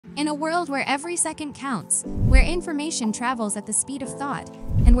In a world where every second counts, where information travels at the speed of thought,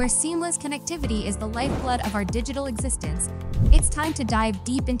 and where seamless connectivity is the lifeblood of our digital existence, it's time to dive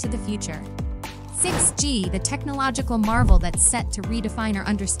deep into the future. 6G, the technological marvel that's set to redefine our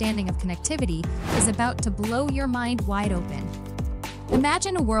understanding of connectivity, is about to blow your mind wide open.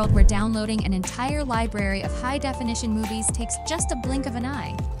 Imagine a world where downloading an entire library of high-definition movies takes just a blink of an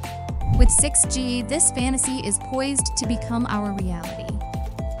eye. With 6G, this fantasy is poised to become our reality.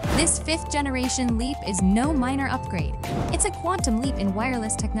 This fifth-generation leap is no minor upgrade. It's a quantum leap in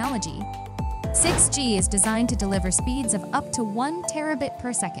wireless technology. 6G is designed to deliver speeds of up to 1 terabit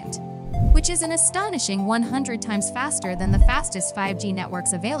per second, which is an astonishing 100 times faster than the fastest 5G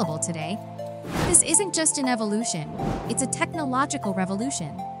networks available today. This isn't just an evolution, it's a technological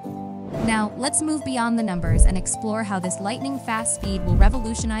revolution. Now, let's move beyond the numbers and explore how this lightning-fast speed will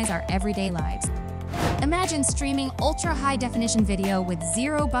revolutionize our everyday lives. Imagine streaming ultra-high-definition video with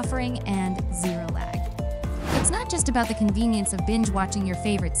zero buffering and zero lag. It's not just about the convenience of binge-watching your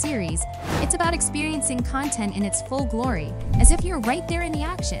favorite series, it's about experiencing content in its full glory, as if you're right there in the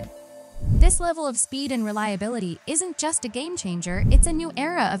action. This level of speed and reliability isn't just a game-changer, it's a new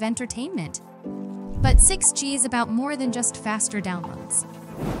era of entertainment. But 6G is about more than just faster downloads.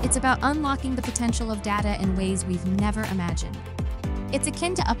 It's about unlocking the potential of data in ways we've never imagined. It's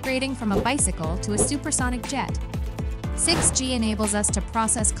akin to upgrading from a bicycle to a supersonic jet. 6G enables us to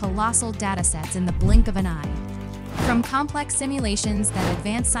process colossal datasets in the blink of an eye. From complex simulations that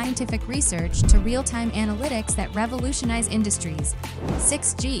advance scientific research to real-time analytics that revolutionize industries,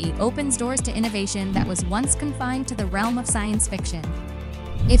 6G opens doors to innovation that was once confined to the realm of science fiction.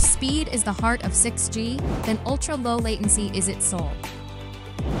 If speed is the heart of 6G, then ultra-low latency is its soul.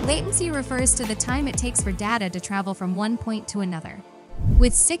 Latency refers to the time it takes for data to travel from one point to another.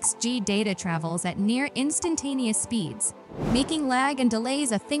 With 6G, data travels at near instantaneous speeds, making lag and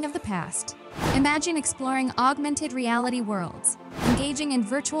delays a thing of the past. Imagine exploring augmented reality worlds, engaging in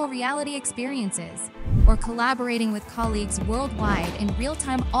virtual reality experiences, or collaborating with colleagues worldwide in real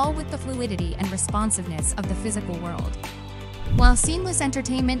time, all with the fluidity and responsiveness of the physical world. While seamless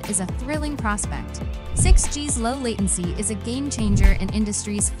entertainment is a thrilling prospect, 6G's low latency is a game-changer in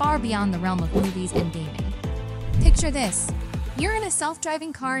industries far beyond the realm of movies and gaming. Picture this. You're in a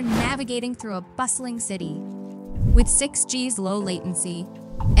self-driving car navigating through a bustling city. With 6G's low latency,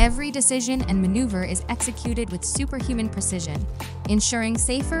 every decision and maneuver is executed with superhuman precision, ensuring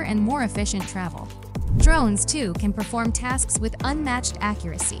safer and more efficient travel. Drones, too, can perform tasks with unmatched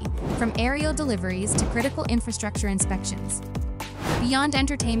accuracy, from aerial deliveries to critical infrastructure inspections. Beyond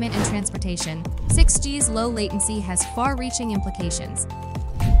entertainment and transportation, 6G's low latency has far-reaching implications.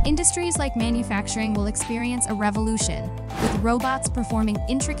 Industries like manufacturing will experience a revolution, with robots performing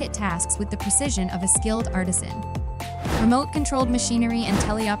intricate tasks with the precision of a skilled artisan. Remote-controlled machinery and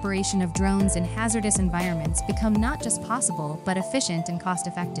teleoperation of drones in hazardous environments become not just possible, but efficient and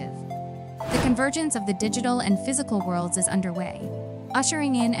cost-effective. The convergence of the digital and physical worlds is underway,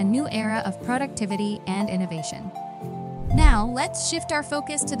 ushering in a new era of productivity and innovation. Now, let's shift our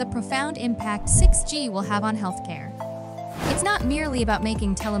focus to the profound impact 6G will have on healthcare. It's not merely about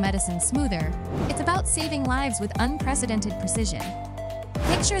making telemedicine smoother, it's about saving lives with unprecedented precision.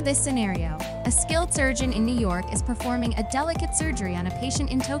 Picture this scenario. A skilled surgeon in New York is performing a delicate surgery on a patient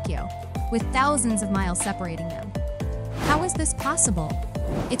in Tokyo, with thousands of miles separating them. How is this possible?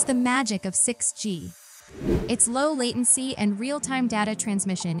 It's the magic of 6G. Its low latency and real-time data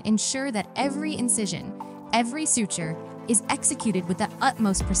transmission ensure that every incision, every suture, is executed with the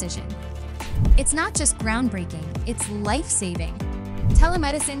utmost precision. It's not just groundbreaking, it's life-saving.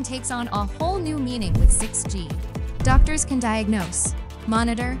 Telemedicine takes on a whole new meaning with 6G. Doctors can diagnose,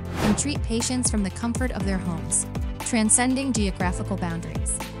 monitor, and treat patients from the comfort of their homes, transcending geographical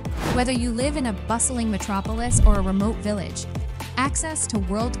boundaries. Whether you live in a bustling metropolis or a remote village, access to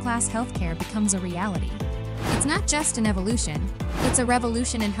world-class healthcare becomes a reality. It's not just an evolution, it's a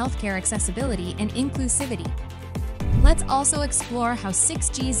revolution in healthcare accessibility and inclusivity. Let's also explore how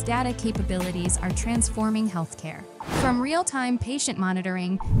 6G's data capabilities are transforming healthcare. From real-time patient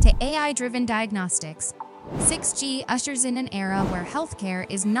monitoring to AI-driven diagnostics, 6G ushers in an era where healthcare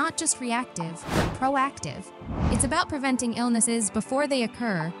is not just reactive, but proactive. It's about preventing illnesses before they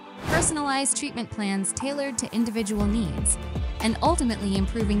occur, personalized treatment plans tailored to individual needs, and ultimately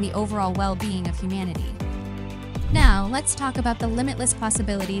improving the overall well-being of humanity. Now, let's talk about the limitless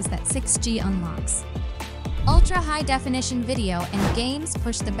possibilities that 6G unlocks. Ultra-high-definition video and games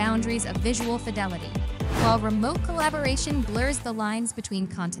push the boundaries of visual fidelity, while remote collaboration blurs the lines between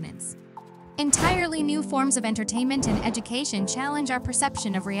continents. Entirely new forms of entertainment and education challenge our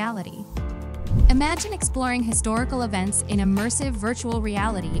perception of reality. Imagine exploring historical events in immersive virtual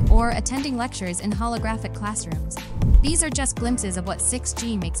reality or attending lectures in holographic classrooms. These are just glimpses of what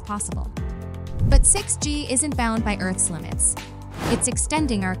 6G makes possible. But 6G isn't bound by Earth's limits. It's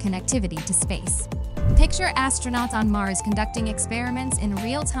extending our connectivity to space. Picture astronauts on Mars conducting experiments in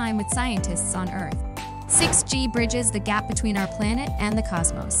real time with scientists on Earth. 6G bridges the gap between our planet and the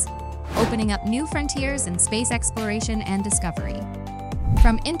cosmos, opening up new frontiers in space exploration and discovery.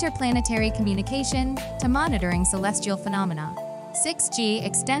 From interplanetary communication to monitoring celestial phenomena, 6G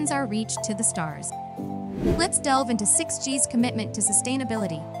extends our reach to the stars. Let's delve into 6G's commitment to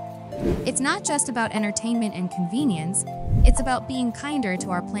sustainability. It's not just about entertainment and convenience, it's about being kinder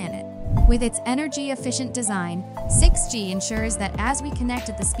to our planet. With its energy-efficient design, 6G ensures that as we connect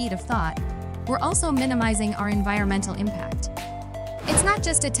at the speed of thought, we're also minimizing our environmental impact. It's not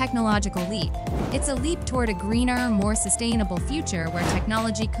just a technological leap, it's a leap toward a greener, more sustainable future where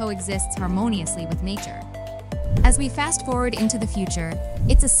technology coexists harmoniously with nature. As we fast forward into the future,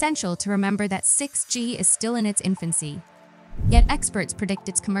 it's essential to remember that 6G is still in its infancy, yet experts predict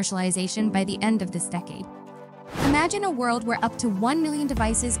its commercialization by the end of this decade. Imagine a world where up to 1 million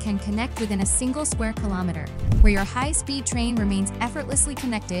devices can connect within a single square kilometer, where your high-speed train remains effortlessly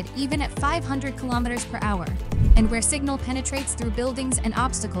connected even at 500 kilometers per hour, and where signal penetrates through buildings and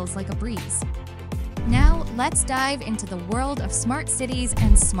obstacles like a breeze. Now, let's dive into the world of smart cities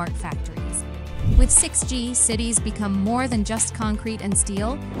and smart factories. With 6G, cities become more than just concrete and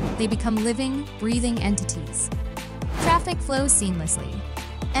steel, they become living, breathing entities. Traffic flows seamlessly.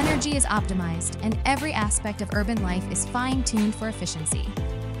 Energy is optimized, and every aspect of urban life is fine-tuned for efficiency.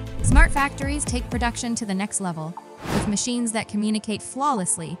 Smart factories take production to the next level, with machines that communicate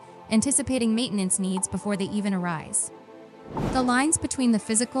flawlessly, anticipating maintenance needs before they even arise. The lines between the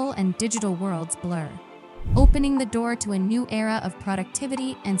physical and digital worlds blur, opening the door to a new era of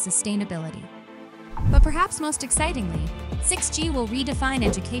productivity and sustainability. But perhaps most excitingly, 6G will redefine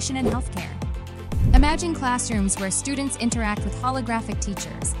education and healthcare. Imagine classrooms where students interact with holographic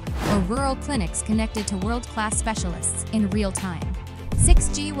teachers, or rural clinics connected to world-class specialists in real time.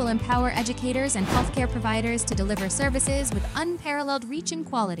 6G will empower educators and healthcare providers to deliver services with unparalleled reach and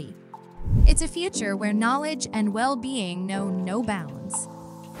quality. It's a future where knowledge and well-being know no bounds.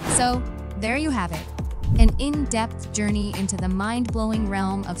 So, there you have it, an in-depth journey into the mind-blowing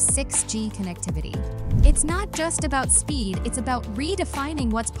realm of 6G connectivity. It's not just about speed, it's about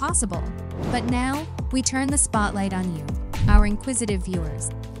redefining what's possible. But now, we turn the spotlight on you, our inquisitive viewers.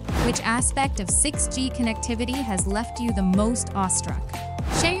 Which aspect of 6G connectivity has left you the most awestruck?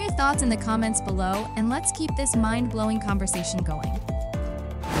 Share your thoughts in the comments below, and let's keep this mind-blowing conversation going.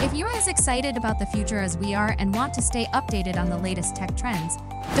 If you're as excited about the future as we are and want to stay updated on the latest tech trends,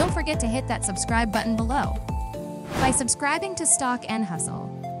 don't forget to hit that subscribe button below. By subscribing to Stock and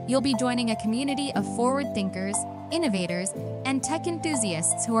Hustle, you'll be joining a community of forward thinkers, innovators, and tech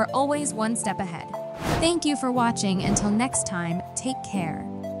enthusiasts who are always one step ahead. Thank you for watching. Until next time, take care.